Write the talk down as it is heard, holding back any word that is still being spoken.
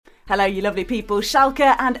Hello, you lovely people.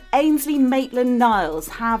 Schalke and Ainsley Maitland-Niles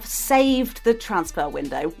have saved the transfer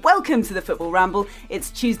window. Welcome to the Football Ramble. It's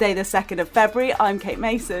Tuesday the 2nd of February. I'm Kate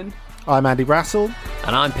Mason. I'm Andy Brassel.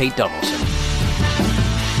 And I'm Pete Donaldson.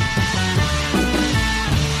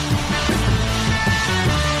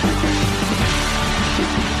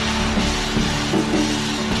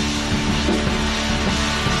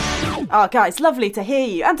 Oh, guys, lovely to hear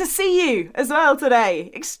you and to see you as well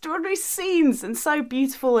today. Extraordinary scenes and so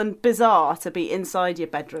beautiful and bizarre to be inside your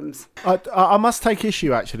bedrooms. I must take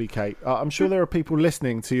issue, actually, Kate. I'm sure there are people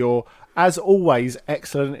listening to your, as always,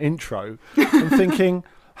 excellent intro and thinking,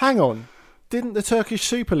 hang on, didn't the Turkish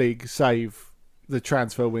Super League save the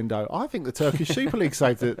transfer window? I think the Turkish Super League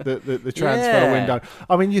saved the transfer window.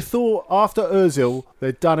 I mean, you thought after Özil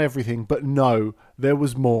they'd done everything, but no, there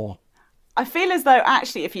was more. I feel as though,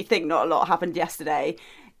 actually, if you think not a lot happened yesterday,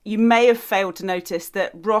 you may have failed to notice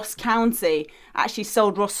that Ross County actually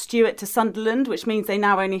sold Ross Stewart to Sunderland, which means they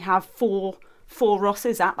now only have four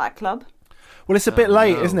Rosses at that club. Well, it's a bit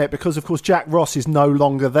late, isn't it? Because, of course, Jack Ross is no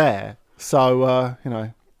longer there. So,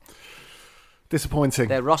 disappointing.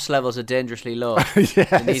 Their Ross levels are dangerously low.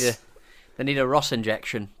 Yes. They need a Ross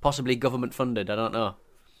injection, possibly government funded, I don't know.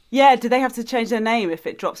 Yeah, do they have to change their name if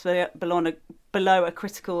it drops below a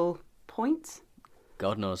critical point?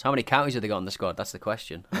 God knows. How many counties have they got on the squad? That's the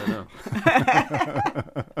question. I don't know.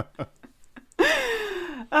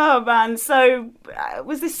 Oh man, so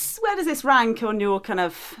where does this rank on your kind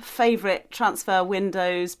of favourite transfer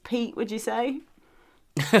windows, Pete, would you say?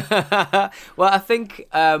 Well, I think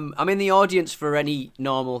the audience for any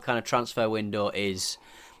normal kind of transfer window is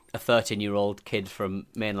a 13-year-old kid from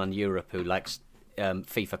mainland Europe who likes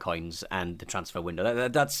FIFA coins and the transfer window.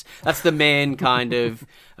 That's the main kind of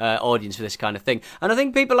audience for this kind of thing. And I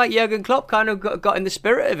think people like Jurgen Klopp kind of got in the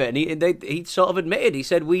spirit of it. And he sort of admitted, he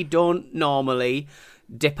said, we don't normally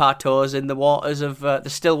dip our toes in the waters of the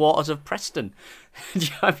still waters of Preston,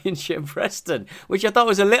 Championship Preston, which I thought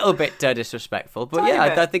was a little bit disrespectful. But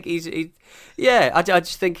I think I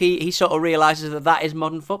just think he sort of realises that is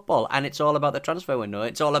modern football, and it's all about the transfer window.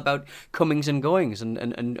 It's all about comings and goings,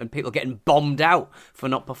 and people getting bombed out for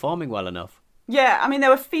not performing well enough. Yeah, I mean, there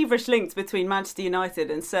were feverish links between Manchester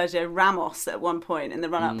United and Sergio Ramos at one point in the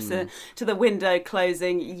run-ups to the window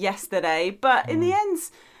closing yesterday. But in the end,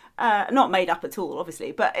 not made up at all,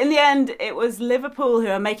 obviously, but in the end, it was Liverpool who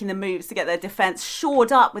are making the moves to get their defence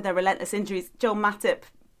shored up with their relentless injuries. Joel Matip,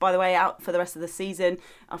 by the way, out for the rest of the season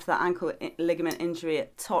after that ankle ligament injury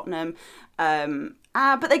at Tottenham.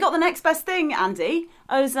 But they got the next best thing, Andy.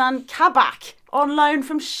 Ozan Kabak on loan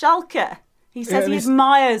from Schalke. He says he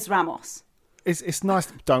admires Ramos. It's nice,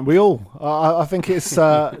 don't we all? I think it's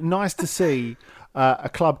nice to see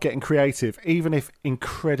a club getting creative, even if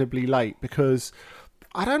incredibly late, because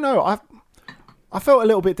I don't know, I felt a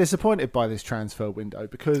little bit disappointed by this transfer window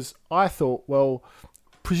because I thought, well,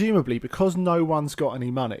 presumably because no one's got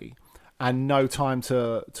any money and no time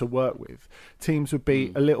to work with, teams would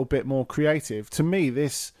be a little bit more creative. To me,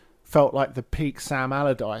 this felt like the peak Sam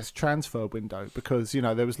Allardyce transfer window because,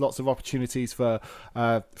 there was lots of opportunities for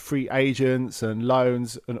free agents and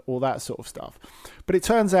loans and all that sort of stuff. But it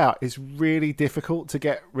turns out it's really difficult to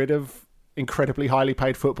get rid of incredibly highly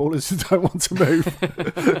paid footballers who don't want to move.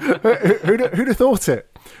 Who'd have thought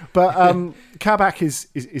it? But Kabak is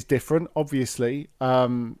different, obviously. I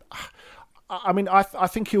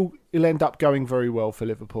think he'll end up going very well for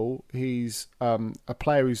Liverpool. He's a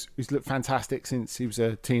player who's looked fantastic since he was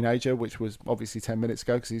a teenager, which was obviously 10 minutes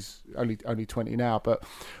ago because he's only 20 now. But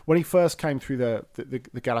when he first came through the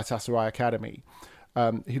Galatasaray Academy,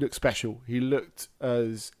 he looked special. He looked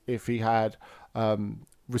as if he had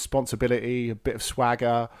responsibility, a bit of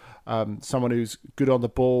swagger, someone who's good on the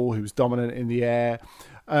ball, who's dominant in the air.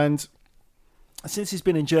 And since he's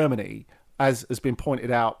been in Germany, as has been pointed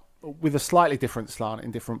out, with a slightly different slant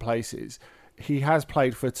in different places, he has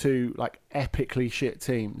played for two epically shit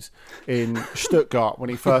teams in Stuttgart when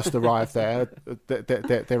he first arrived there.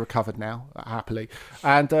 They're recovered now, happily.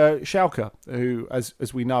 And Schalke, who,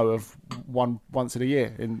 as we know, have won once in a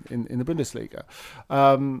year in the Bundesliga.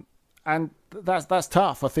 And that's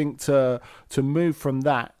tough, I think, to move from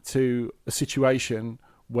that to a situation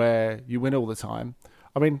where you win all the time.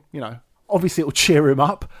 I mean, obviously it'll cheer him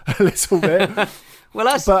up a little bit, Well,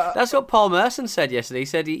 that's what Paul Merson said yesterday. He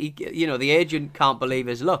said the agent can't believe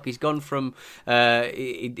his luck. He's gone from a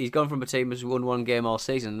team that's won one game all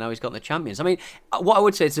season, and now he's got the champions. I mean, what I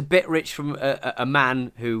would say, it's a bit rich from a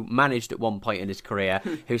man who managed at one point in his career,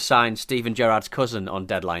 who signed Steven Gerrard's cousin on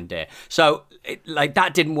deadline day. So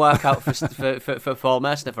that didn't work out for Paul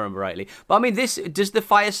Merson, if I remember rightly. But I mean, does the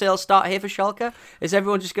fire sale start here for Schalke? Is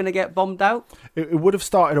everyone just going to get bombed out? It would have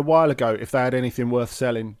started a while ago if they had anything worth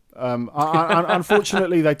selling.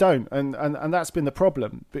 Unfortunately, they don't, and that's been the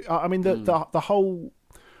problem. I mean, the whole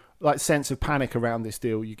sense of panic around this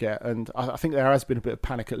deal you get, and I think there has been a bit of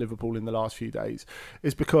panic at Liverpool in the last few days,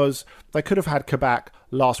 is because they could have had Kabak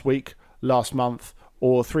last week, last month,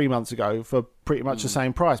 or 3 months ago for pretty much the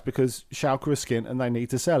same price, because Schalke are skint and they need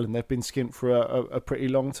to sell, and they've been skint for a pretty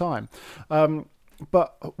long time.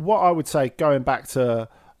 But what I would say, going back to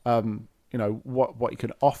what you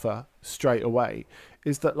can offer straight away,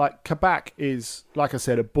 is that Kabak is, like I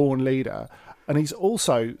said, a born leader, and he's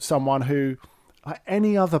also someone who,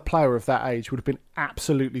 any other player of that age would have been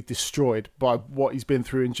absolutely destroyed by what he's been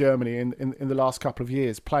through in Germany in the last couple of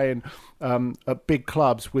years, playing at big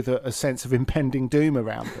clubs with a sense of impending doom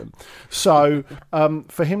around them. So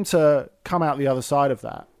for him to come out the other side of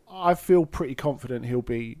that, I feel pretty confident he'll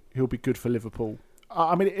be good for Liverpool.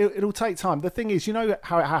 I mean, it'll take time. The thing is, you know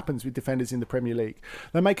how it happens with defenders in the Premier League.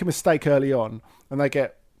 They make a mistake early on and they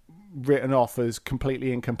get written off as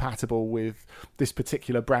completely incompatible with this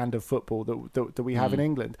particular brand of football that we have in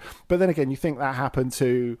England. But then again, you think that happened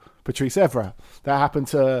to Patrice Evra, that happened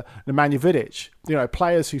to Nemanja Vidic,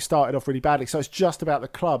 players who started off really badly. So it's just about the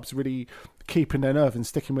clubs really keeping their nerve and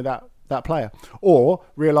sticking with that player, or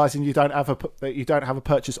realising you don't have a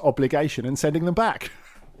purchase obligation and sending them back.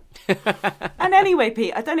 And anyway,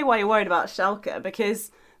 Pete, I don't know why you're worried about Schalke,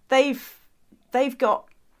 because they've got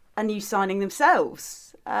a new signing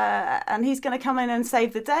themselves, and he's going to come in and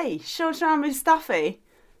save the day. Shortran Mustafi.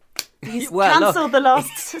 He's cancelled the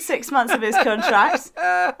last 6 months of his contract,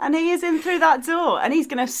 and he is in through that door, and he's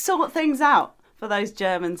going to sort things out for those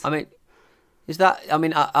Germans. I mean,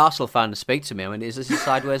 Arsenal fans speak to me. I mean, is this a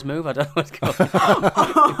sideways move? I don't know what's going on.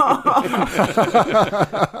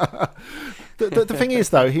 The thing is,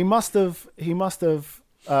 though, he must have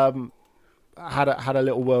had a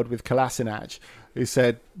little word with Kolasinac, who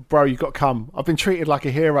said, "Bro, you've got to come. I've been treated like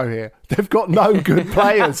a hero here. They've got no good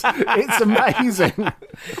players. It's amazing."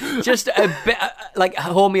 Just a bit like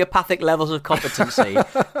homeopathic levels of competency.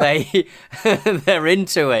 They're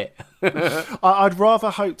into it. I'd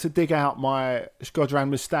rather hope to dig out my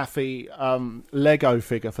Shkodran Mustafi Lego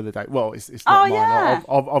figure for the day. Well, it's not mine. Yeah.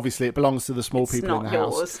 Obviously, it belongs to the small people in the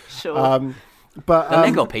yours, house. Sure. But the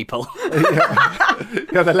Lego people.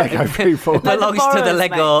 Yeah, the Lego people. It belongs to the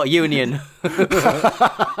Lego Union.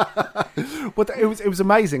 Well, it was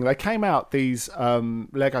amazing. They came out, these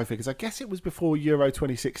Lego figures. I guess it was before Euro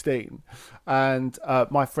 2016, and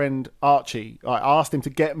my friend Archie, I asked him to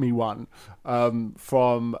get me one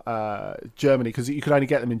from Germany, because you could only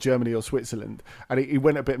get them in Germany or Switzerland, and he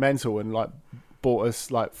went a bit mental and bought us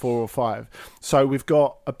 4 or 5. So we've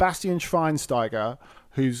got a Bastian Schweinsteiger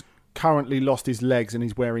who's currently lost his legs and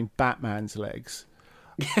he's wearing Batman's legs.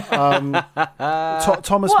 Thomas what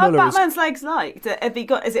Muller. What are Batman's legs like? Have he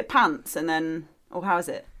got? Is it pants and then, or how is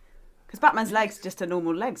it? Because Batman's legs are just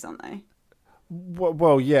normal legs, aren't they?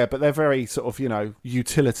 Well, yeah, but there very sort of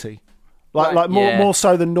utility, more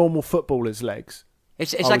so than normal footballers' legs.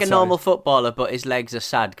 It's like a normal footballer, but his legs are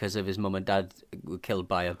sad because of his mum and dad were killed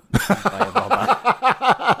by a robber.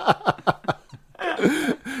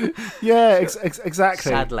 Yeah,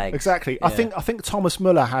 exactly. Sad legs. Exactly. Yeah. I think Thomas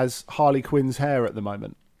Muller has Harley Quinn's hair at the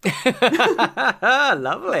moment.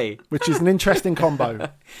 Lovely. Which is an interesting combo.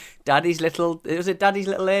 Daddy's little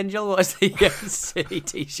angel? What was the silly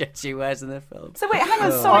t-shirt she wears in the film? So wait, hang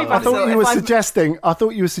on, sorry, I thought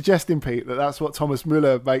you were suggesting, Pete, that's what Thomas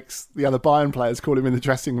Muller makes the other Bayern players call him in the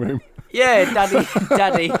dressing room. Yeah,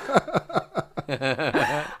 daddy.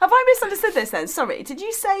 Have I misunderstood this then? Sorry, did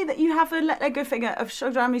you say that you have a Lego figure of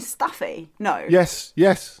Shkodran Mustafi? No. Yes.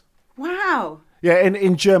 Wow. Yeah,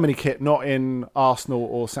 in Germany kit, not in Arsenal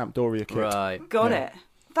or Sampdoria kit. Right. Got it.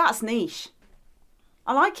 That's niche.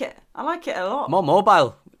 I like it a lot. More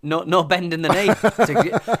mobile. No bend in the knee.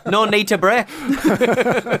 No need to break.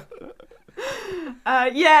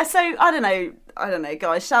 Yeah, so I don't know,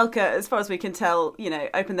 guys. Schalke, as far as we can tell,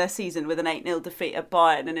 opened their season with an 8-0 defeat at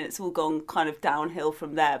Bayern, and it's all gone kind of downhill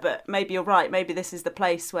from there. But maybe you're right. Maybe this is the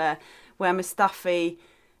place where Mustafi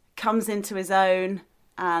comes into his own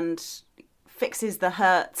and fixes the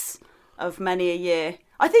hurts of many a year.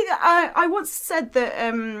 I think I once said that.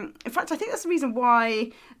 In fact, I think that's the reason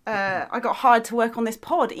why I got hired to work on this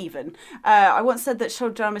pod. Even I once said that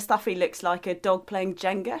Shkodran Mustafi looks like a dog playing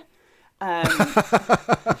Jenga,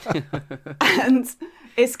 and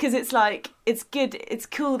it's because it's good. It's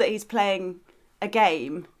cool that he's playing a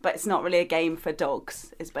game, but it's not really a game for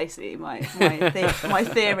dogs. Is basically my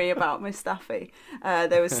theory about Mustafi.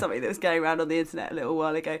 There was something that was going around on the internet a little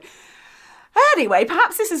while ago. Anyway,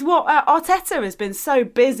 perhaps this is what Arteta has been so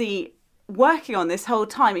busy working on this whole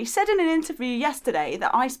time. He said in an interview yesterday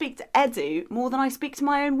that I speak to Edu more than I speak to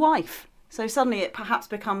my own wife. So suddenly it perhaps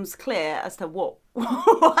becomes clear as to what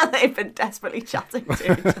they've been desperately chatting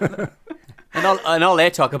to each other. And all they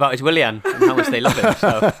talk about is Willian and how much they love him.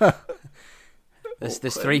 So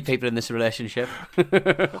there's three people in this relationship.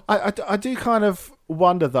 I do kind of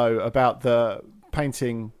wonder, though, about the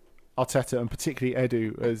painting Arteta and particularly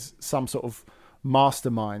Edu as some sort of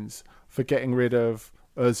masterminds for getting rid of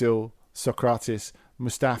Ozil, Socrates,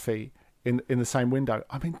 Mustafi in the same window.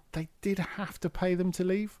 I mean, they did have to pay them to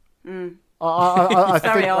leave. I It's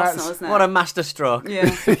very think Arsenal, isn't it? What a masterstroke.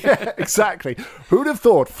 Yeah. yeah, exactly. Who'd have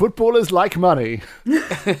thought footballers like money?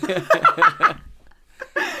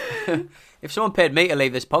 If someone paid me to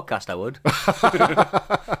leave this podcast, I would.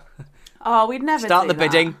 Oh, we'd never Start do the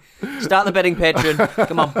bidding. Start the bidding, patron.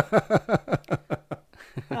 Come on.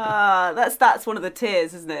 That's one of the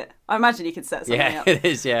tiers, isn't it? I imagine you could set something Yeah, up. it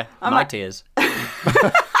is, yeah. My tears.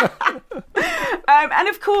 And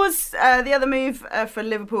of course, the other move for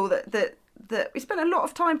Liverpool that we spent a lot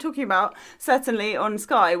of time talking about, certainly on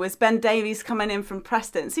Sky, was Ben Davies coming in from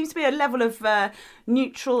Preston. Seems to be a level of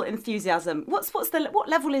neutral enthusiasm. What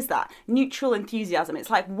level is that? Neutral enthusiasm.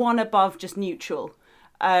 It's like one above just neutral.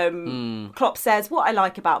 Klopp says, what I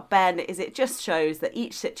like about Ben is it just shows that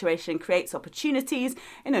each situation creates opportunities.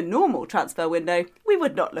 In a normal transfer window, we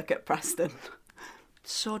would not look at Preston.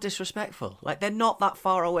 So disrespectful. Like, they're not that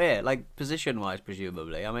far away, like, position-wise,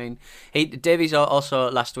 presumably. I mean, Davies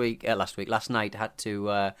also last night had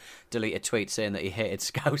to delete a tweet saying that he hated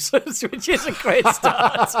Scousers, which is a great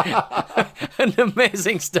start. An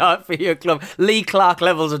amazing start for your club. Lee Clark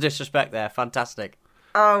levels of disrespect there. Fantastic.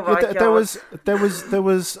 Oh my God. There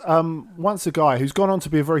was once a guy who's gone on to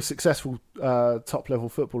be a very successful top level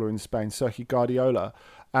footballer in Spain, Sergio Guardiola,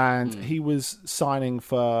 and he was signing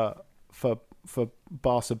for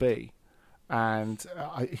Barca B, and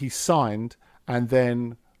he signed, and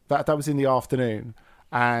then that was in the afternoon,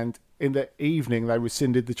 and in the evening they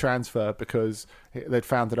rescinded the transfer because they'd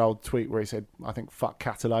found an old tweet where he said, I think, "fuck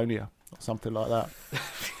Catalonia." Or something like that.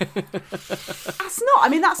 That's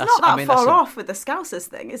not that far off with the Scousers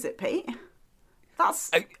thing, is it, Pete?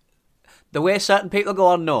 That's the way certain people go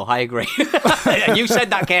on. No, I agree. You said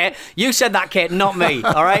that, Kate. You said that, Kate, not me.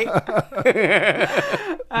 All right.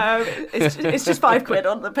 It's just £5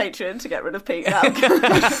 on the Patreon to get rid of Pete now.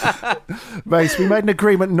 Mace, we made an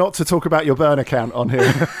agreement not to talk about your burn account on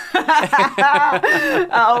here.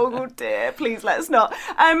 Oh dear, please let's not.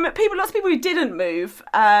 Lots of people who didn't move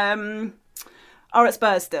are at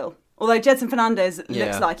Spurs still. Although Jedson Fernandez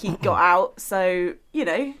looks like he got out, so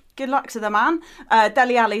good luck to the man.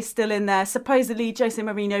 Dele Alli's still in there. Supposedly Jose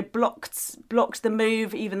Mourinho blocked the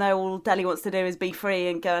move, even though all Dele wants to do is be free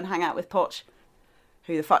and go and hang out with Poch.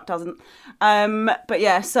 Who the fuck doesn't? But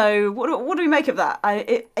yeah, so what do we make of that?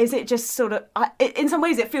 Is it just sort of... in some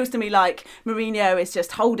ways, it feels to me like Mourinho is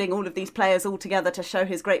just holding all of these players all together to show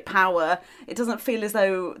his great power. It doesn't feel as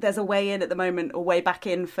though there's a way in at the moment or way back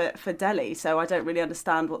in for Dele. So I don't really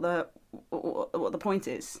understand what the point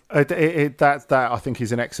is. That I think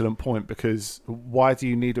is an excellent point, because why do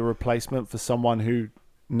you need a replacement for someone who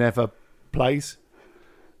never plays?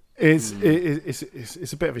 It's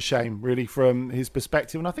a bit of a shame, really, from his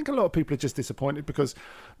perspective, and I think a lot of people are just disappointed because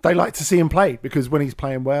they like to see him play, because when he's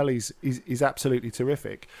playing well, he's absolutely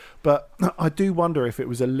terrific. But I do wonder if it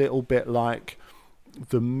was a little bit like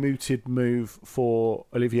the mooted move for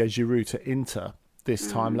Olivier Giroud to Inter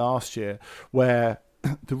this time last year, where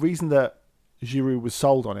the reason that Giroud was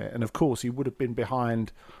sold on it, and of course he would have been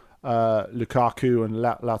behind Lukaku and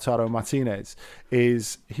Lautaro Martinez,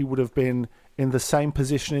 is he would have been in the same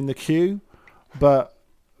position in the queue, but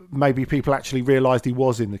maybe people actually realised he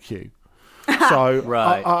was in the queue. So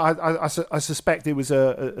right. I suspect it was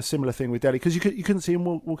a similar thing with Dele, because you couldn't see him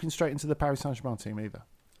walking straight into the Paris Saint-Germain team either.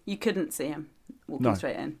 You couldn't see him walking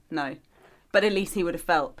straight in, no. But at least he would have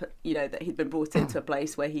felt, that he'd been brought into a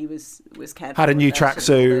place where he was cared for. Had a new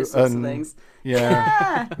tracksuit and things.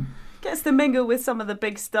 Yeah. Gets to mingle with some of the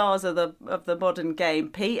big stars of the modern game,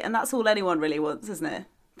 Pete, and that's all anyone really wants, isn't it?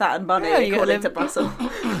 That and money, you according to Brussels.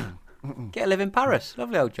 Get to live in Paris.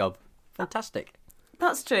 Lovely old job. Fantastic.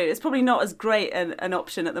 That's true. It's probably not as great an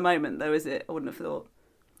option at the moment, though, is it? I wouldn't have thought.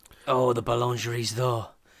 Oh, the boulangeries, though.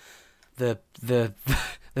 The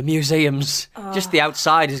museums. Just the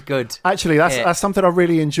outside is good. Actually, that's something I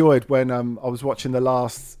really enjoyed when I was watching the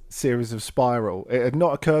last series of Spiral. It had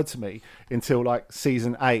not occurred to me until like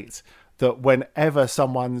season 8 that whenever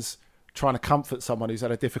someone's trying to comfort someone who's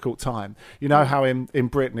had a difficult time, you know how in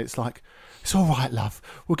Britain it's like, it's all right, love,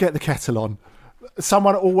 we'll get the kettle on.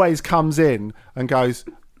 Someone always comes in and goes,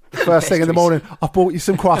 first thing in the morning, I've bought you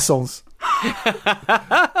some croissants.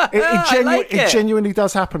 It genuinely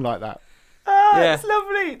does happen like that. It's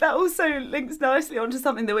lovely. That also links nicely onto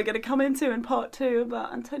something that we're going to come into in part 2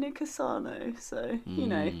 about Antonio Cassano. So, you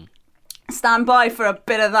know, stand by for a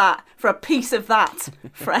bit of that, for a piece of that,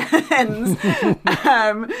 friends.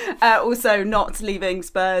 Also, not leaving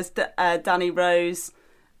Spurs, Danny Rose,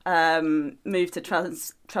 moved to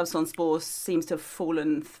Trabzonspor, seems to have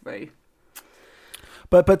fallen through.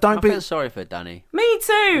 But don't I be feel sorry for Danny. Me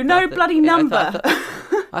too. No bloody number.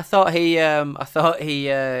 I thought he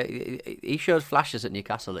showed flashes at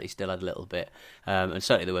Newcastle that he still had a little bit, and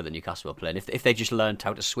certainly the way that Newcastle were playing. If they just learned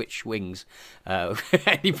how to switch wings, at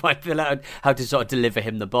any point they learned how to sort of deliver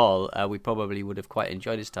him the ball, we probably would have quite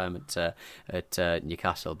enjoyed his time at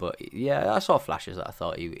Newcastle. But yeah, I saw flashes that I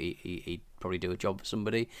thought he'd probably do a job for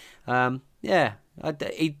somebody.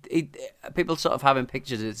 People sort of have him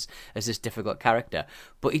pictured as this difficult character,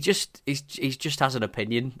 but he just has an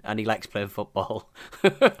opinion and he likes playing football.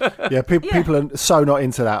 People are so not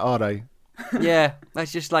into that, are they? Yeah,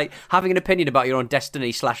 that's just like having an opinion about your own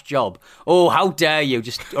destiny / job. Oh, how dare you!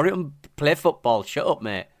 Just hurry up and play football. Shut up,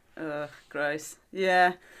 mate. Ugh, gross.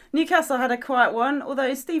 Yeah. Newcastle had a quiet one,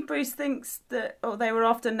 although Steve Bruce thinks that they were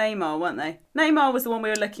after Neymar, weren't they? Neymar was the one we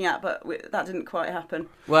were looking at, but that didn't quite happen.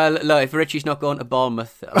 Well, look, if Richie's not going to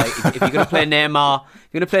Bournemouth, like, if you're going to play Neymar,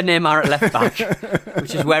 at left back,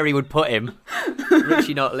 which is where he would put him.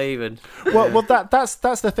 Richie not leaving. Well, that's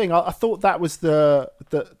the thing. I thought that was the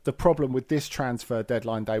problem with this transfer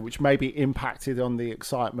deadline day, which maybe impacted on the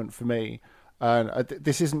excitement for me.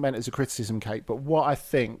 This isn't meant as a criticism, Kate, but what I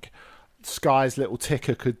think Sky's little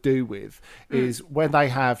ticker could do with is when they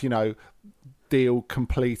have, deal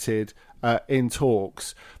completed in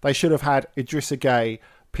talks, they should have had Idrissa Gueye,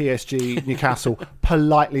 PSG, Newcastle,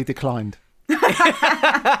 politely declined. Oh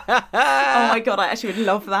my God, I actually would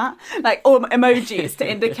love that. Like, or emojis to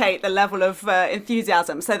indicate the level of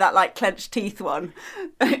enthusiasm. So that, like, clenched teeth one.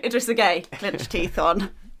 Idrissa Gueye, clenched teeth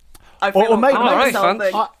on. I'd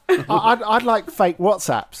like fake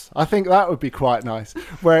WhatsApps. I think that would be quite nice.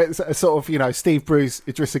 Where it's a sort of, Steve Bruce,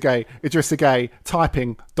 Idrissa Gueye,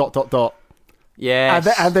 typing ... Yes.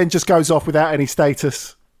 And then just goes off without any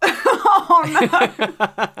status. Oh no!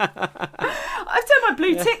 I've turned my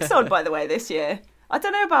blue ticks on, by the way, this year. I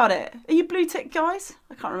don't know about it. Are you blue tick guys?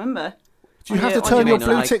 I can't remember. Do you have to turn your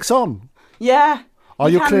blue ticks on? Yeah.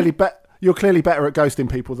 You're clearly better at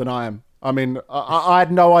ghosting people than I am. I mean, I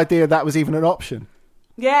had no idea that was even an option.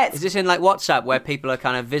 Yeah. Is this in like WhatsApp where people are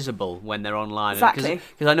kind of visible when they're online? Exactly.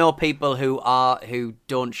 Because I know people who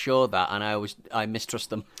don't show that, and I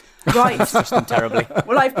mistrust them. Right. Mistrust them terribly.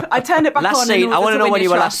 Well, I turned it back last on. Seen. I want to know when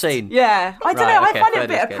you were last seen. Yeah. I don't know. Okay, I find it a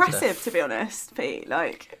bit oppressive, to be honest, Pete.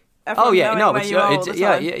 Like. It's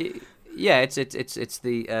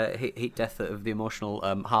the heat death of the emotional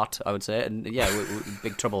heart, I would say, and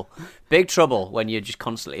big trouble when you're just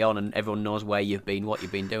constantly on and everyone knows where you've been, what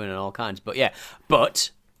you've been doing, and all kinds. But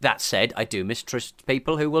that said, I do mistrust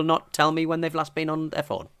people who will not tell me when they've last been on their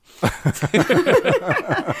phone.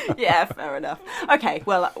 Yeah, fair enough. Okay,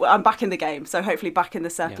 well, I'm back in the game, so hopefully back in the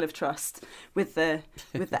circle of trust with the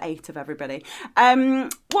 8 of everybody.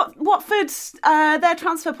 Watford's their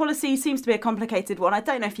transfer policy seems to be a complicated one. I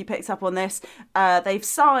don't know if you picked up on this. They've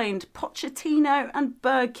signed Pochettino and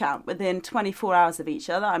Bergkamp within 24 hours of each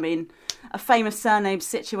other. I mean, a famous surname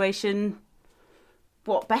situation.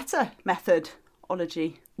 What better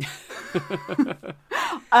methodology?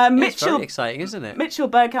 It's very exciting, isn't it? Mitchell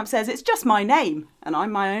Bergkamp says it's just my name and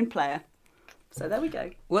I'm my own player. So there we go.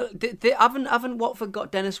 Well, haven't Watford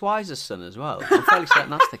got Dennis Wise's son as well? I'm fairly certain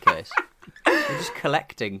that's the case. They're just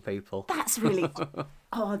collecting people. That's really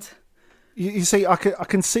odd. You see, I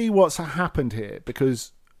can see what's happened here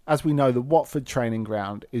because, as we know, the Watford training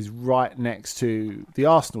ground is right next to the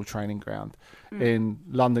Arsenal training ground in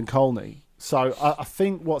London Colney. So I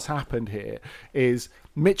think what's happened here is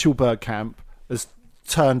Mitchell Bergkamp has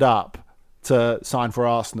turned up to sign for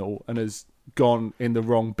Arsenal and has gone in the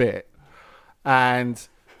wrong bit. And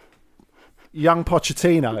young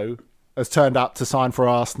Pochettino has turned up to sign for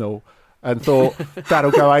Arsenal and thought, that'll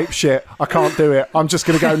go ape shit. I can't do it. I'm just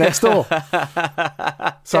going to go next door.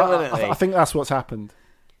 So I think that's what's happened.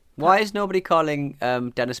 Why is nobody calling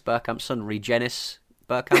Dennis Bergkamp's son Regenis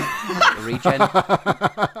Bergkamp? Regen.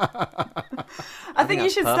 I think you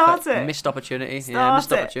should start it. Missed opportunity.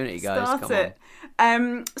 Missed opportunity, guys. Start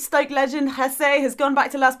it. Stoke legend Jesse has gone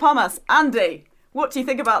back to Las Palmas. Andy, what do you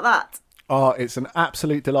think about that? Oh, it's an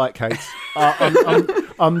absolute delight, Kate.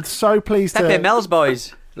 I'm so pleased Pepe Mel's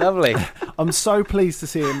boys. Lovely. I'm so pleased to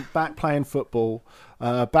see him back playing football,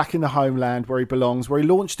 back in the homeland where he belongs, where he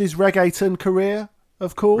launched his reggaeton career,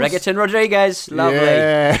 of course. Reggaeton Rodriguez. Lovely.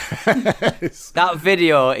 Yes. That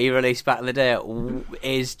video he released back in the day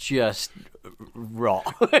is just raw.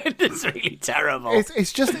 It's really terrible.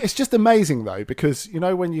 It's just amazing though, because you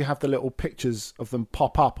know when you have the little pictures of them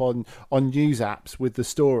pop up on news apps with the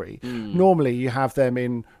story, normally you have them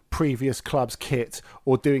in previous club's kit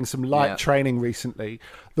or doing some light training recently.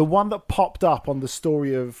 The one that popped up on the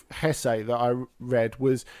story of Hesse that I read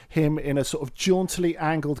was him in a sort of jauntily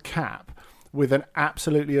angled cap with an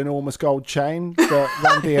absolutely enormous gold chain that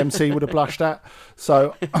Run DMC would have blushed at.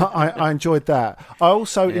 So I enjoyed that. I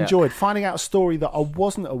also enjoyed finding out a story that I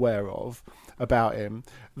wasn't aware of about him,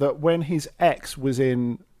 that when his ex was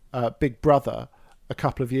in Big Brother a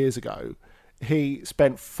couple of years ago, he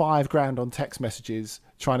spent $5,000 on text messages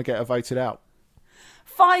trying to get her voted out.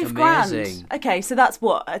 $5,000. Okay, so that's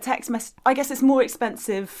what a text message. I guess it's more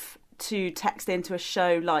expensive to text into a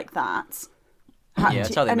show like that.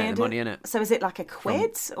 That's how they make the money, innit? So is it like a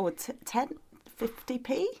quid or 10,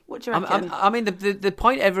 50p? What do you reckon? I mean, the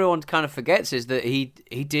point everyone kind of forgets is that he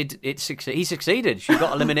did it. He succeeded. She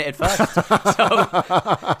got eliminated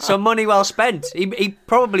first. So money well spent. He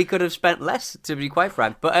probably could have spent less, to be quite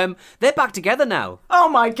frank. But they're back together now. Oh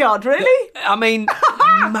my God! Really? I mean,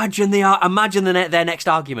 imagine their next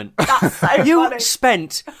argument. That's so You funny.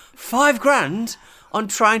 spent $5,000 on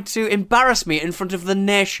trying to embarrass me in front of the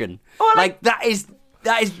nation. Or that is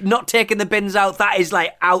not taking the bins out. That is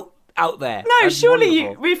like out there. No, That's surely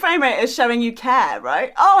wonderful. you reframe it as showing you care,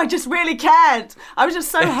 right? Oh, I just really cared. I was just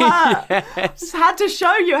so hurt. Yes. Just had to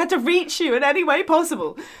show you, had to reach you in any way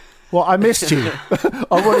possible. Well, I missed you.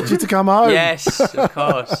 I wanted you to come home. Yes, of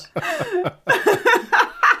course.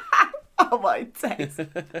 Oh my days.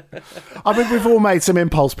 I mean, we've all made some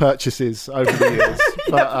impulse purchases over the years.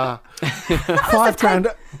 But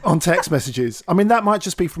 $5,000 on text messages. I mean, that might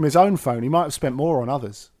just be from his own phone. He might have spent more on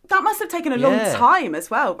others. That must have taken a long time as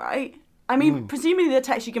well, right? I mean, presumably the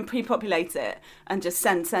text, you can pre-populate it and just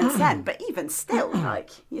send. But even still,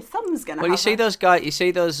 like, your thumb's going to You see those Chinese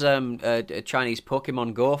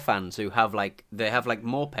Pokemon Go fans who have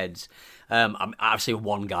mopeds. I've seen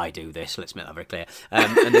one guy do this, let's make that very clear.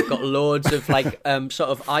 And they've got loads of sort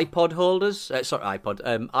of iPod holders,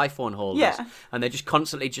 iPhone holders. Yeah. And they're just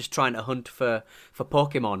constantly just trying to hunt for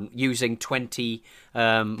Pokemon using 20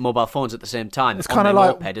 mobile phones at the same time. It's on kind of their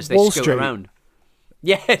like moped as they Wall scoot Street. around.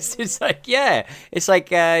 Yes, it's like it's like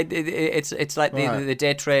the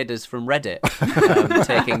day traders from Reddit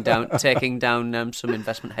taking down some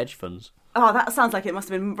investment hedge funds. Oh, that sounds like it must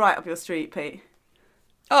have been right up your street, Pete.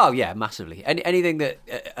 Oh yeah, massively. Anything that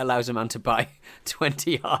allows a man to buy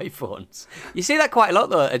 20 iPhones. You see that quite a lot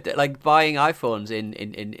though, like buying iPhones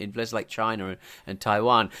in places like China and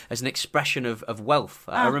Taiwan as an expression of wealth.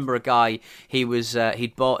 I remember a guy,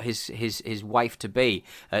 he'd bought his wife to be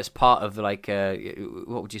as part of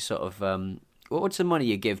what would you sort of what's the money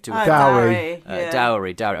you give to a Dowry.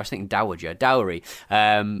 Dowry. I was thinking dowager. Dowry.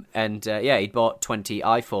 He'd bought 20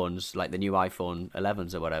 iPhones, like the new iPhone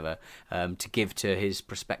 11s or whatever, to give to his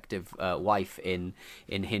prospective wife in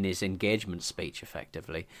his engagement speech,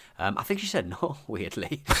 effectively. I think she said no,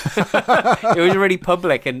 weirdly. It was really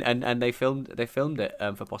public, and they filmed it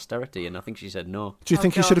for posterity, and I think she said no. Do you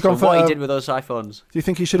think he should have gone for what he did with those iPhones? Do you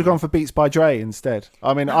think he should have gone for Beats by Dre instead?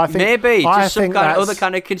 I mean, I think maybe just some that's other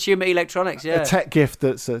kind of consumer electronics. Yeah. a tech gift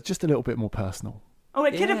that's just a little bit more personal. Or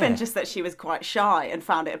it could have been just that she was quite shy and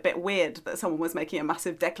found it a bit weird that someone was making a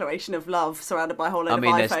massive declaration of love surrounded by a whole load of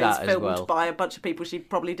iPhones filmed by a bunch of people she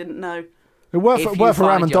probably didn't know. It worked for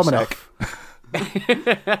Ram and Dominic.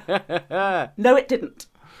 No, it didn't.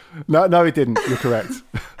 No, it didn't. You're correct.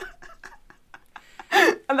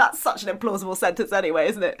 And that's such an implausible sentence anyway,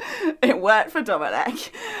 isn't it? It worked for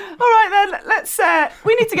Dominic. All right, then, let's...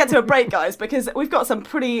 we need to get to a break, guys, because we've got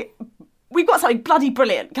something bloody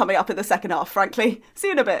brilliant coming up in the second half, frankly. See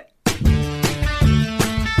you in a bit.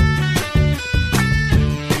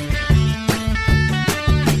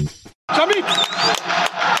 Shamit,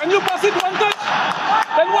 can you pass it one touch?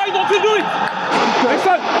 Then why don't you do it?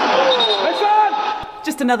 Listen!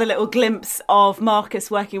 Just another little glimpse of Marcus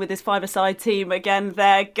working with his five-a-side team again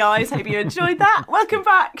there, guys. Hope you enjoyed that. Welcome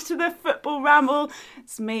back to the Football Ramble.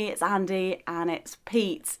 It's me, it's Andy, and it's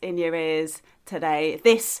Pete in your ears today.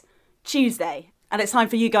 This Tuesday. And it's time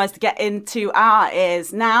for you guys to get into our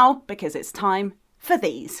ears now, because it's time for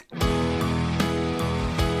these.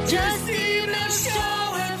 Just email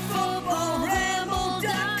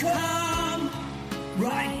show@footballramble.com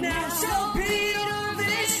right now. So Peter,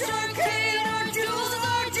 Victor, Kane, or Jules,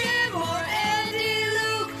 or Jim, or Andy,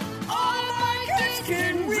 Luke, all my kids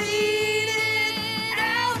can read it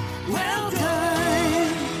out. Well done.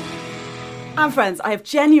 And friends, I have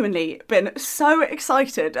genuinely been so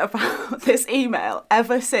excited about this email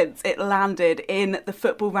ever since it landed in the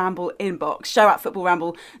Football Ramble inbox.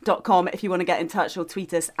 show@footballramble.com if you want to get in touch, or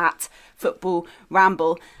tweet us at Football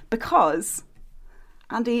Ramble. Because,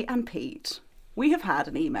 Andy and Pete, we have had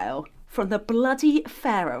an email from the bloody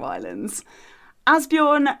Faroe Islands.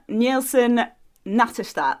 Asbjorn Nielsen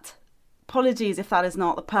Nattestad. Apologies if that is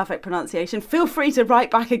not the perfect pronunciation. Feel free to write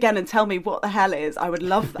back again and tell me what the hell is. I would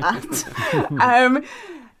love that.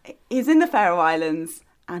 He's in the Faroe Islands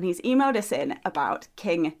and he's emailed us in about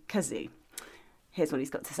King Kazoo. Here's what he's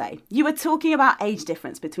got to say. You were talking about age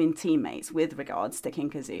difference between teammates with regards to King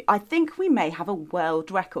Kazoo. I think we may have a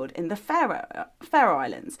world record in the Faroe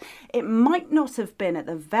Islands. It might not have been at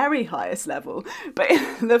the very highest level, but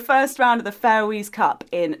in the first round of the Faroese Cup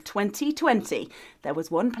in 2020, there was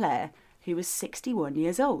one player who was 61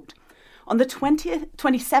 years old. On the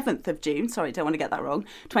 27th of June, sorry, don't want to get that wrong,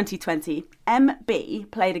 2020, MB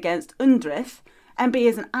played against Undrith. MB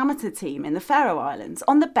is an amateur team in the Faroe Islands.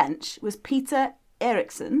 On the bench was Peter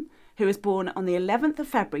Eriksson, who was born on the 11th of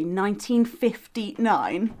February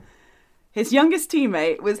 1959. His youngest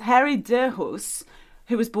teammate was Harry Derhus,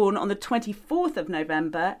 who was born on the 24th of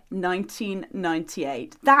November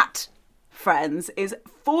 1998. That, friends, is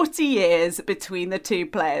 40 years between the two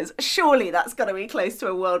players. Surely that's got to be close to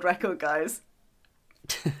a world record, guys.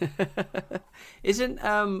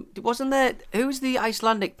 Wasn't there, who was the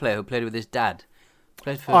Icelandic player who played with his dad?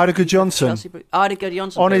 Eidur Johnson. Eidur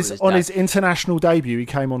Johnson on his international debut, he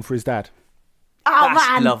came on for his dad. Oh, that's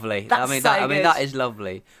man, lovely. That's that is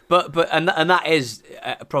lovely. But that is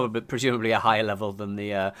presumably a higher level than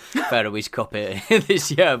the Faroese Cup this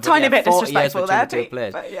year. But Tiny bit 40 years disrespectful there, between the two Pete,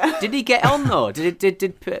 players. but yeah. Did he get on though?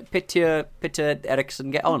 Did Peter Eriksson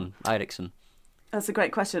get on? Eriksson. That's a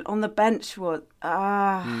great question. On the bench, what?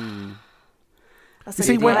 That's You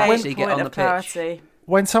see, when he get on the pitch?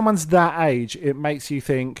 When someone's that age, it makes you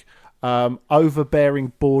think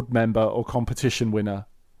overbearing board member or competition winner.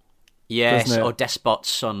 Yes, or Despot's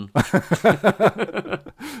son.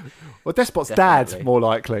 Well, Despot's Definitely. dad, more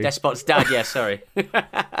likely. Despot's dad, yeah, sorry.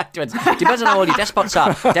 Depends on how old your despots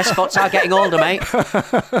are. Despots are getting older, mate.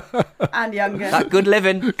 And younger. That good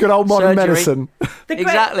living. Good old modern surgery. medicine. The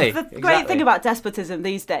great thing about despotism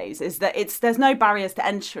these days is that there's no barriers to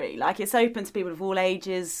entry. Like, it's open to people of all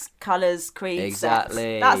ages, colours, creeds.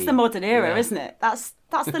 Exactly. That's the modern era, Yeah. isn't it? That's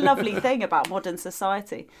the lovely thing about modern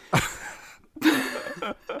society.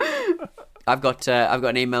 I've got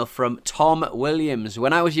an email from Tom Williams.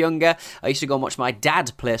 When I was younger, I used to go and watch my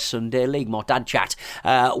dad play Sunday League, more dad chat.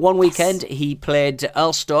 One weekend, he played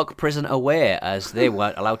Earlstoke Prison away, as they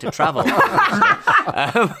weren't allowed to travel.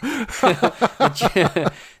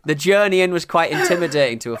 The journey in was quite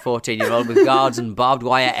intimidating to a 14-year-old with guards and barbed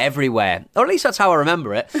wire everywhere. Or at least that's how I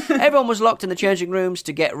remember it. Everyone was locked in the changing rooms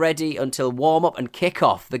to get ready until warm-up and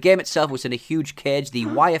kick-off. The game itself was in a huge cage, the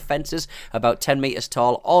wire fences about 10 metres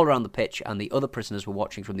tall all around the pitch, and the other prisoners were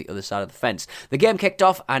watching from the other side of the fence. The game kicked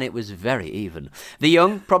off and it was very even. The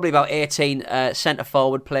young, probably about 18,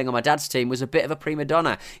 centre-forward playing on my dad's team was a bit of a prima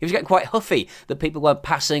donna. He was getting quite huffy that people weren't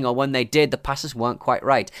passing, or when they did, the passes weren't quite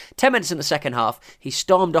right. 10 minutes in the second half, he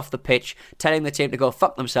stormed off the pitch, telling the team to go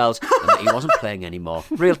fuck themselves and that he wasn't playing anymore.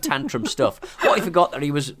 Real tantrum stuff. What he forgot that he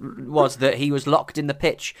was that he was locked in the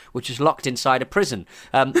pitch, which is locked inside a prison.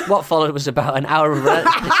 What followed was about an hour of piss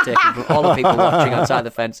taking from all the people watching outside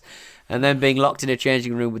the fence, and then being locked in a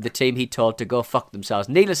changing room with the team he told to go fuck themselves.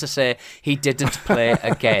 Needless to say, he didn't play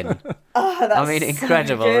again. That's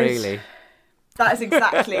incredible, so good. really. That is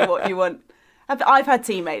exactly what you want. I've had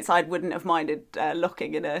teammates I wouldn't have minded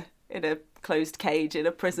locking in a closed cage in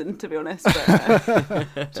a prison, to be honest. But, I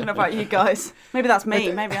don't know about you guys. Maybe that's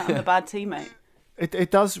me. Maybe I'm a bad teammate. It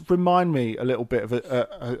does remind me a little bit of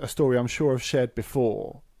a story I'm sure I've shared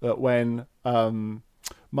before, that when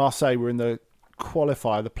Marseille were in the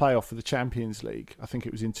qualifier, the playoff for the Champions League, I think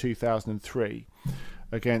it was in 2003,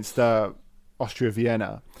 against Austria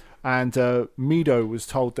Vienna, and Mido was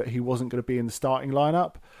told that he wasn't going to be in the starting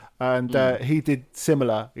lineup. And he did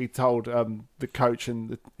similar. He told the coach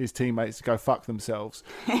and his teammates to go fuck themselves.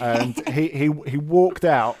 And he walked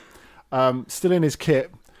out, still in his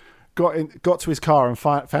kit, got to his car and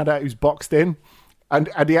found out he was boxed in. And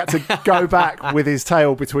he had to go back with his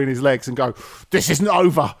tail between his legs and go, "This isn't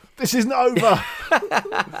over. This isn't over."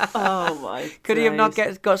 Oh my! Could he have not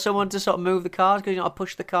days. got someone to sort of move the cars? Could he not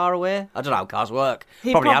push the car away? I don't know how cars work.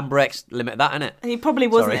 He Probably prob- handbrakes limit that, innit? He probably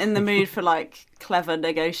wasn't Sorry. in the mood for like clever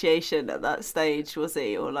negotiation at that stage, was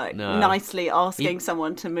he? Or like No. nicely asking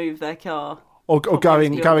someone to move their car. Or Probably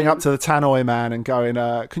was going the up to the tannoy man and going,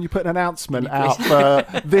 "Can you put an announcement out for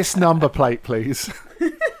this number plate, please?"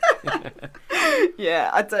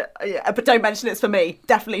 Yeah, but don't mention it's for me.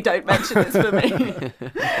 Definitely don't mention it's for me.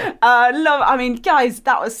 I mean, guys,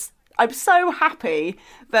 I'm so happy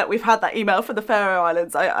that we've had that email from the Faroe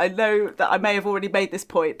Islands. I know that I may have already made this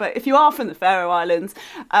point, but if you are from the Faroe Islands,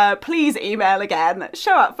 please email again,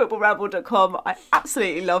 show@footballramble.com. I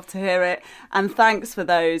absolutely love to hear it. And thanks for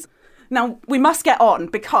those. Now, we must get on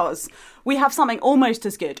because we have something almost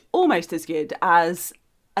as good as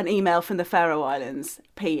an email from the Faroe Islands,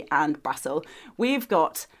 Pete and Basil. We've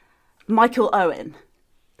got Michael Owen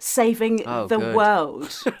saving the good.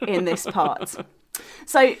 world in this part.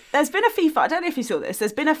 So there's been a FIFA, I don't know if you saw this,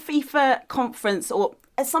 there's been a FIFA conference or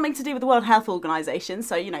something to do with the World Health Organization.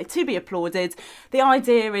 So, to be applauded. The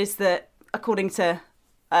idea is that, according to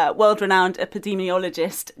world-renowned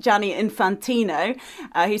epidemiologist Gianni Infantino,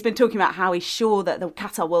 he's been talking about how he's sure that the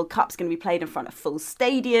Qatar World Cup's going to be played in front of full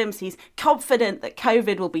stadiums. He's confident that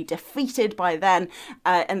COVID will be defeated by then.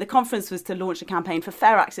 And the conference was to launch a campaign for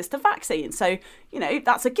fair access to vaccines. So,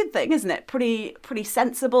 that's a good thing, isn't it? Pretty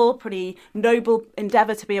sensible, pretty noble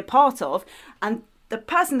endeavour to be a part of. And the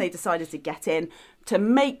person they decided to get in to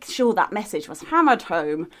make sure that message was hammered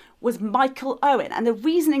home was Michael Owen. And the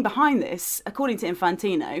reasoning behind this, according to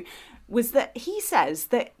Infantino, was that he says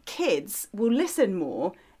that kids will listen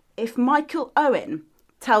more if Michael Owen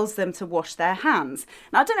tells them to wash their hands.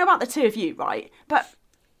 Now, I don't know about the two of you, right? But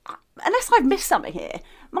unless I've missed something here,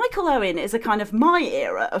 Michael Owen is a kind of my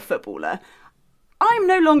era of footballer. I'm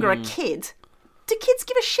no longer a kid. Do kids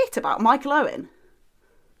give a shit about Michael Owen?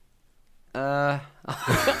 I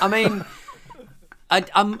mean,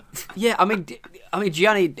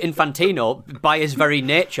 Gianni Infantino, by his very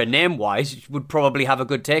nature, name-wise, would probably have a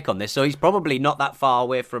good take on this. So he's probably not that far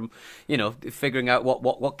away from, figuring out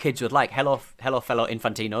what kids would like. Hello, fellow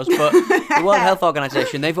Infantinos. But the World Health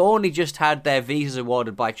Organization, they've only just had their visas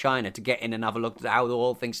awarded by China to get in and have a look at how the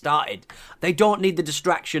whole thing started. They don't need the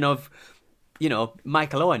distraction of,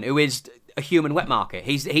 Michael Owen, who is a human wet market.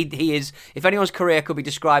 He is. If anyone's career could be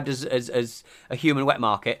described as a human wet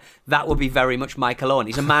market, that would be very much Michael Owen.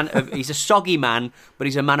 He's a man. He's a soggy man, but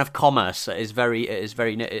he's a man of commerce. At his very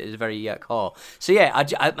core. So yeah,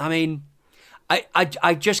 I mean,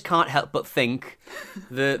 I just can't help but think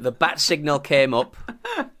the bat signal came up,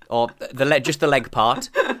 or just the leg part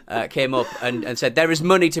came up and said there is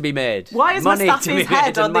money to be made. Why is Mustafi's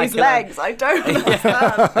head on these legs? I don't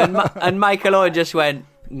understand. And Michael Owen just went.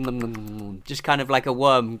 Just kind of like a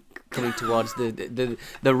worm coming towards the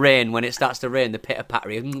rain when it starts to rain, the pitter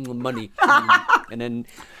patter, money, and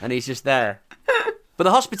he's just there. But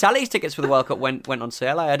the hospitality tickets for the World Cup went on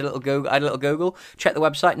sale. I had a little Google, checked the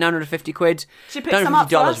website, $950. She picked some up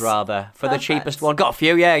for us? $950 rather for Perfect. the cheapest one. Got a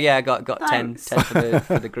few, yeah. Got 10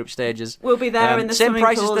 for the group stages. We'll be there in the same swimming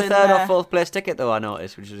price as pool the in third there. or fourth place ticket, though. I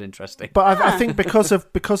noticed, which was interesting. But I think because of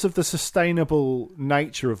the sustainable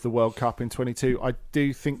nature of the World Cup in 22, I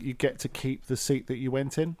do think you get to keep the seat that you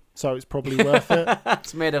went in. So it's probably worth it.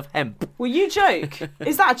 It's made of hemp. Well, you joke.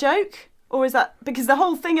 Is that a joke? Or is that... Because the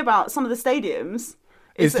whole thing about some of the stadiums...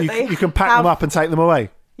 Is that you can pack them up and take them away.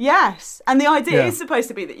 Yes. And the idea Yeah. is supposed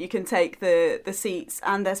to be that you can take the seats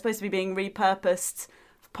and they're supposed to be being repurposed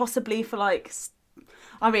possibly for like...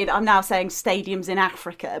 I mean, I'm now saying stadiums in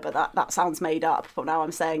Africa, but that sounds made up. But now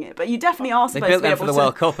I'm saying it. But you definitely are They supposed built to be them able for the to...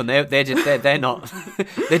 World Cup, and they're not.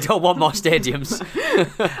 They don't want more stadiums.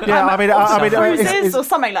 Yeah, I mean, cruises or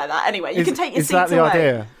something like that. Anyway, you can take your is seats that the away.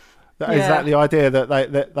 idea? Is Yeah. that the idea that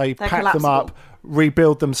they pack them collapsible. up,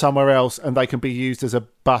 rebuild them somewhere else, and they can be used as a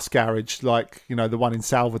bus garage, like the one in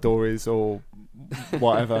Salvador is, or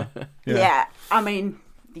whatever? Yeah. I mean,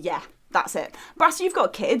 yeah, that's it. Brass, you've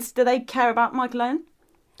got kids. Do they care about Michael Owen?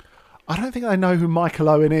 I don't think they know who Michael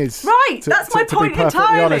Owen is. Right, that's my point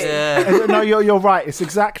entirely. No, you're right. It's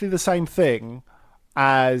exactly the same thing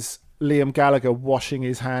as Liam Gallagher washing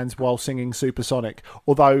his hands while singing Supersonic.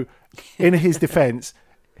 Although, in his defence,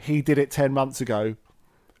 he did it 10 months ago,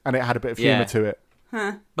 and it had a bit of humour to it.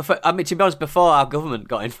 To be honest, before our government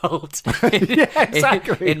got involved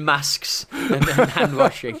in masks and hand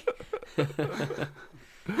washing.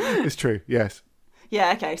 It's true, yes.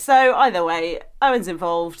 Yeah, okay. So either way, Owen's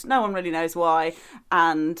involved. No one really knows why,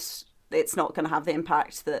 and it's not going to have the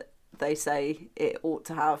impact that they say it ought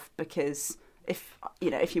to have because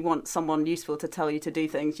if you want someone useful to tell you to do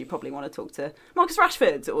things, you probably want to talk to Marcus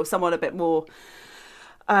Rashford or someone a bit more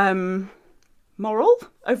moral,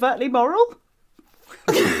 overtly moral.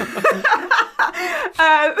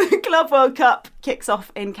 Club World Cup kicks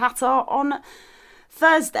off in Qatar on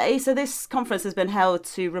Thursday. So this conference has been held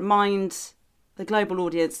to remind the global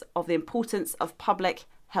audience of the importance of public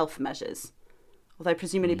health measures. Although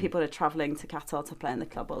presumably people are travelling to Qatar to play in the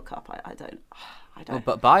Club World Cup. I don't. Well,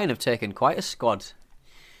 but Bayern have taken quite a squad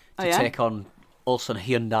to take on Ulsan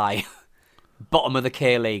Hyundai, bottom of the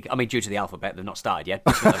K-League. I mean, due to the alphabet, they've not started yet.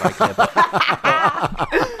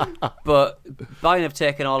 But Bayern have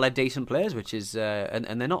taken all their decent players, which is,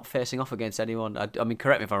 and they're not facing off against anyone. I mean,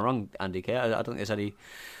 correct me if I'm wrong, Andy K. I don't think there's any,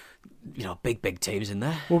 big teams in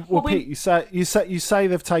there. Well, Pete, you say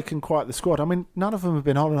they've taken quite the squad. I mean, none of them have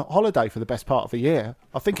been on holiday for the best part of a year.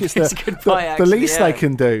 I think it's the least they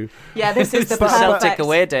can do. Yeah, this is the perfect Celtic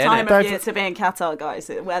away day, time of year to be in Qatar, guys.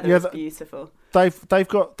 The weather is beautiful. They've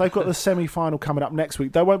got the semi-final coming up next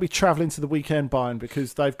week. They won't be travelling to the weekend, Bayern,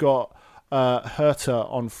 because they've got Hertha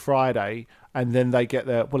on Friday, and then they get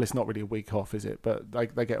their, well, it's not really a week off, is it? But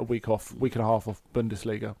they get a week and a half off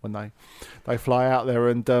Bundesliga when they fly out there,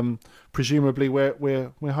 and presumably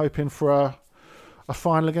we're hoping for a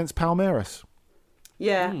final against Palmeiras.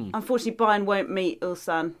 Yeah, unfortunately Bayern won't meet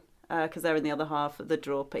Ulsan because they're in the other half of the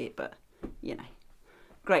draw, Pete. But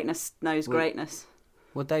greatness knows greatness.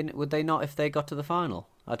 Would they not if they got to the final?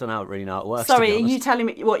 I don't really know how it works. Sorry, are you telling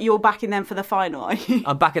me what you're backing them for the final? Are you?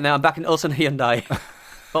 I'm backing them. I'm backing Ulsan Hyundai.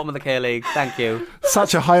 Bottom of the K-League. Thank you.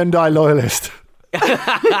 Such a Hyundai loyalist.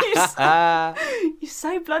 You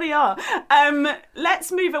so bloody are.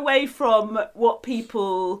 Let's move away from what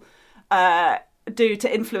people do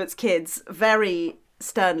to influence kids very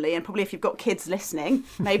sternly, and probably if you've got kids listening,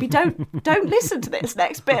 maybe don't listen to this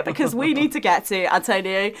next bit, because we need to get to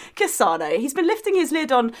Antonio Cassano. He's been lifting his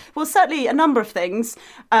lid on, well, certainly a number of things,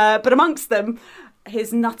 but amongst them,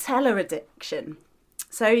 his Nutella addiction.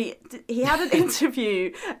 So he had an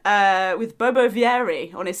interview with Bobo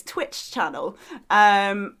Vieri on his Twitch channel,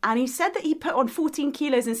 and he said that he put on 14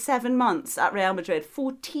 kilos in 7 months at Real Madrid,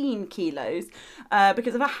 14 kilos,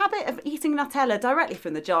 because of a habit of eating Nutella directly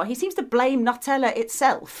from the jar. He seems to blame Nutella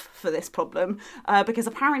itself for this problem, because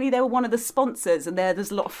apparently they were one of the sponsors, and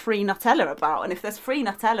there's a lot of free Nutella about, and if there's free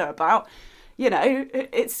Nutella about,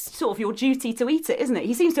 it's sort of your duty to eat it, isn't it?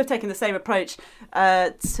 He seems to have taken the same approach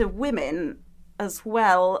to women as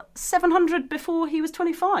well. 700 before he was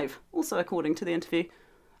 25, also according to the interview.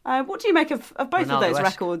 What do you make of both of those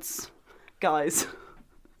records, guys?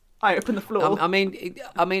 I open the floor. I mean,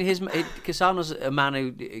 Cassano's a man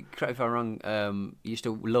who, correct me if I'm wrong, used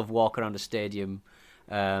to love walk around a stadium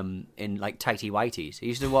in like tighty whities. He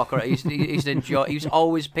used to walk around. He used to enjoy. He was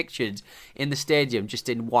always pictured in the stadium just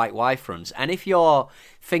in white Y-fronts. And if your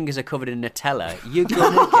fingers are covered in Nutella, you're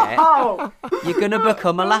gonna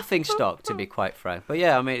become a laughing stock, to be quite frank. But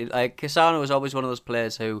yeah, I mean, like Cassano was always one of those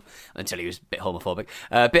players who, until he was a bit homophobic,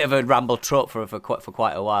 a bit of a ramble trot for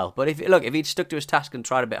quite a while. But if he'd stuck to his task and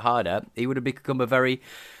tried a bit harder, he would have become a very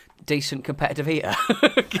decent competitive eater.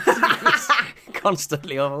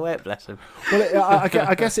 Constantly overweight, bless him. Well,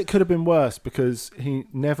 I guess it could have been worse, because he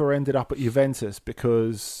never ended up at Juventus,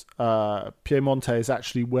 because Piemonte is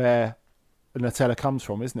actually where Nutella comes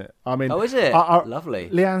from, isn't it? I mean, oh, is it? Lovely.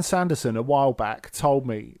 Leanne Sanderson a while back told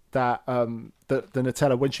me that the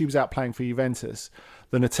Nutella, when she was out playing for Juventus,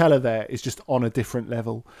 the Nutella there is just on a different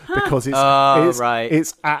level, because it's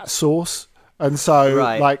at source. And so,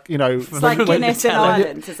 it's like Guinness in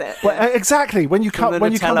Ireland, is it? Well, exactly. When you come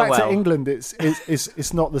back to England,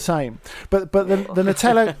 it's not the same. But the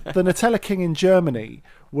Nutella king in Germany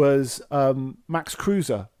was Max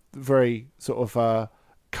Kruse, very sort of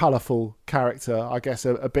colourful character, I guess,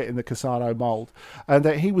 a bit in the Cassano mould, and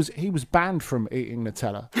he was banned from eating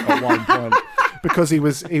Nutella at one point. Because he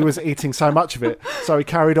was eating so much of it, so he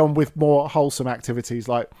carried on with more wholesome activities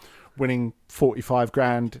like winning 45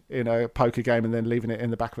 grand in a poker game and then leaving it in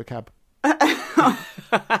the back of a cab.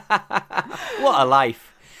 What a life.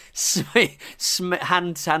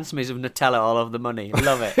 Hand smears of Nutella all over the money.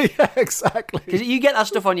 Love it. Yeah, exactly. Because you get that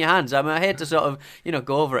stuff on your hands. I mean, I hate to sort of,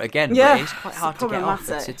 go over it again, but it's quite hard to get off.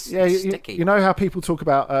 It's sticky. You know how people talk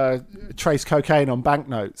about trace cocaine on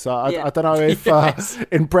banknotes? I don't know if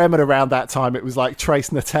in Bremen around that time it was like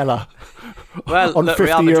trace Nutella on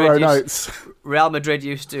 50 euro notes. Real Madrid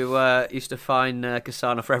used to fine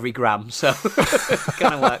Cassano for every gram, so it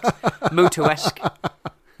kind of works. Mutuesque.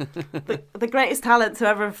 The greatest talent to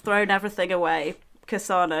ever have thrown everything away,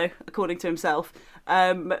 Cassano, according to himself.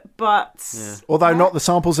 Although not the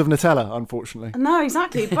samples of Nutella, unfortunately. No,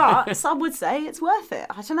 exactly. But some would say it's worth it.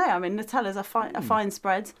 I don't know. I mean, Nutella's a fine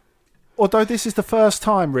spread. Although this is the first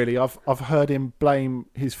time, really, I've heard him blame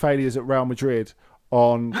his failures at Real Madrid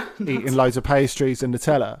on eating loads of pastries and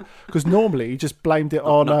Nutella, because normally he just blamed it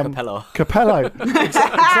on Capello.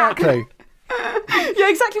 Exactly. Yeah,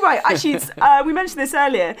 exactly right. Actually, we mentioned this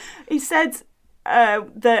earlier. He said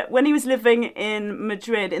that when he was living in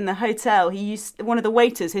Madrid in the hotel, one of the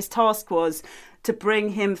waiters, his task was to bring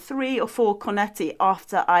him 3 or 4 cornetti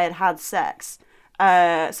after I had sex.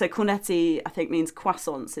 So cornetti, I think, means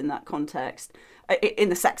croissants in that context. In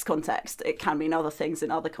the sex context, it can mean other things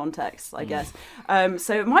in other contexts, I guess.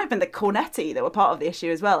 So it might have been the cornetti that were part of the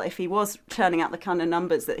issue as well, if he was churning out the kind of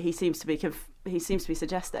numbers that he seems to be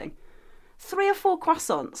suggesting. 3 or 4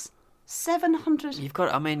 croissants, 700. You've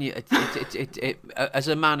got. I mean, as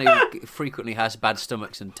a man who frequently has bad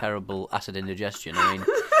stomachs and terrible acid indigestion, I mean,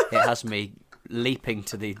 it has me leaping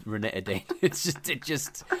to the ranitidine. It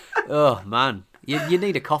just. Oh man, you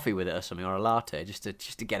need a coffee with it or something, or a latte, just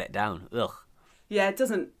to get it down. Ugh. Yeah, it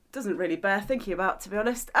doesn't really bear thinking about, to be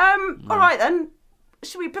honest. No. All right then.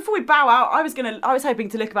 Should we, before we bow out, I was hoping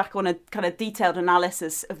to look back on a kind of detailed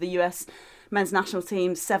analysis of the US men's national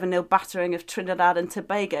team's 7-0 battering of Trinidad and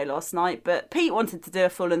Tobago last night, but Pete wanted to do a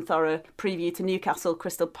full and thorough preview to Newcastle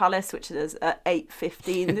Crystal Palace, which is at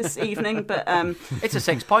 8:15 this evening. But it's a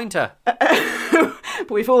 6-pointer. But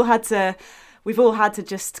we've all had to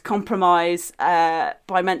just compromise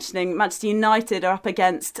by mentioning Manchester United are up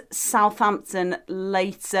against Southampton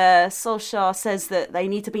later. Solskjaer says that they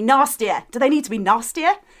need to be nastier. Do they need to be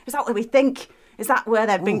nastier? Is that what we think? Is that where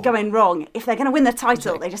they've been going wrong? If they're going to win the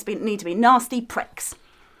title, they just need to be nasty pricks.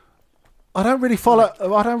 I don't really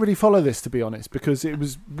follow this, to be honest, because it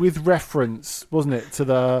was with reference, wasn't it,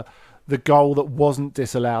 to the goal that wasn't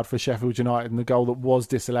disallowed for Sheffield United and the goal that was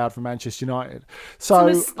disallowed for Manchester United. So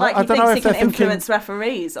I don't know if they're thinking influence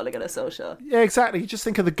referees, Ole Gunnar Solskjaer. Yeah, exactly. You just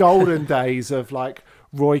think of the golden days of like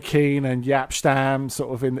Roy Keane and Jaap Stam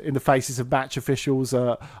sort of in the faces of match officials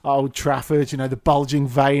at Old Trafford, you know, the bulging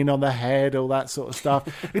vein on the head, all that sort of stuff.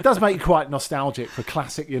 It does make you quite nostalgic for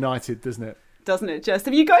classic United, doesn't it? Doesn't it just?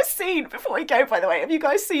 Have you guys seen, before we go, by the way, have you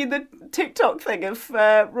guys seen the TikTok thing of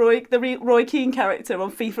Roy Keane character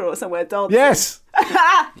on FIFA or somewhere dancing? Yes.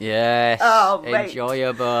 Yes. Oh, mate.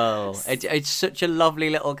 Enjoyable. It's such a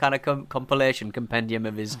lovely little kind of compilation compendium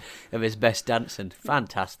of his best dancing.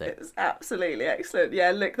 Fantastic. It's absolutely excellent.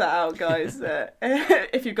 Yeah, look that out, guys.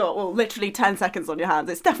 If you've got, literally 10 seconds on your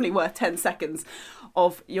hands, it's definitely worth 10 seconds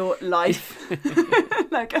of your life.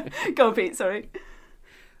 No, go on, Pete, sorry.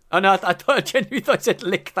 Oh no, I genuinely thought I said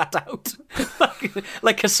lick that out.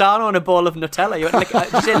 like Cassano on a ball of Nutella. You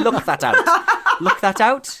say look that out. Look that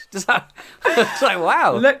out? Does that... It's like,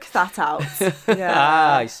 wow. Look that out.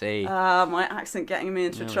 Yeah. I see. My accent getting me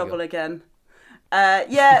into trouble again.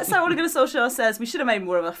 Yeah, so Ole Gunnar Solskjaer says we should have made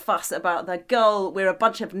more of a fuss about the goal. We're a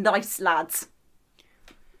bunch of nice lads.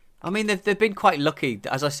 I mean, they've been quite lucky.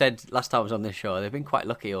 As I said last time I was on this show, they've been quite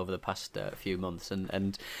lucky over the past few months,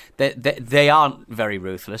 and they aren't very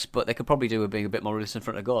ruthless, but they could probably do with being a bit more ruthless in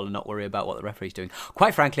front of goal and not worry about what the referee's doing.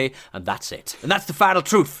 Quite frankly, and that's it. And that's the final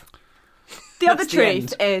truth. The other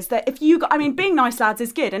truth is that being nice lads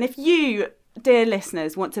is good, and if you, dear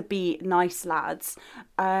listeners, want to be nice lads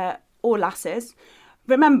or lasses,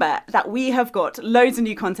 remember that we have got loads of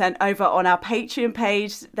new content over on our Patreon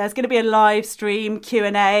page. There's going to be a live stream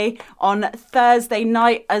Q&A on Thursday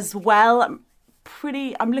night as well.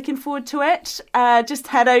 I'm looking forward to it. Just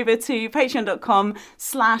head over to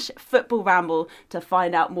patreon.com/footballramble to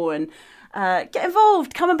find out more and get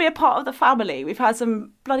involved. Come and be a part of the family. We've had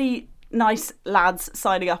some bloody nice lads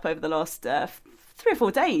signing up over the last 3 or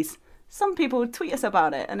 4 days. Some people tweet us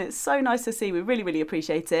about it, and it's so nice to see. We really, really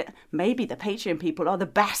appreciate it. Maybe the Patreon people are the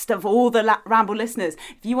best of all the Ramble listeners.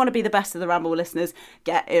 If you want to be the best of the Ramble listeners,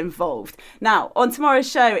 get involved. Now, on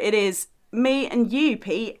tomorrow's show, it is me and you,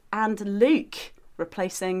 Pete, and Luke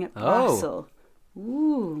replacing Russell.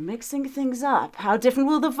 Ooh, mixing things up. How different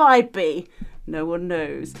will the vibe be? No one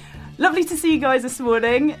knows. Lovely to see you guys this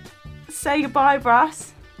morning. Say goodbye,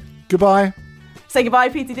 Brass. Goodbye. Say goodbye,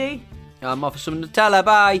 PTD. I'm off for some Nutella,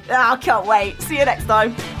 bye. I can't wait. See you next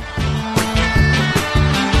time.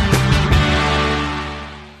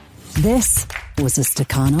 This was a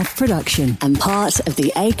Stakhanov production and part of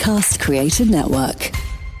the Acast Creative Network.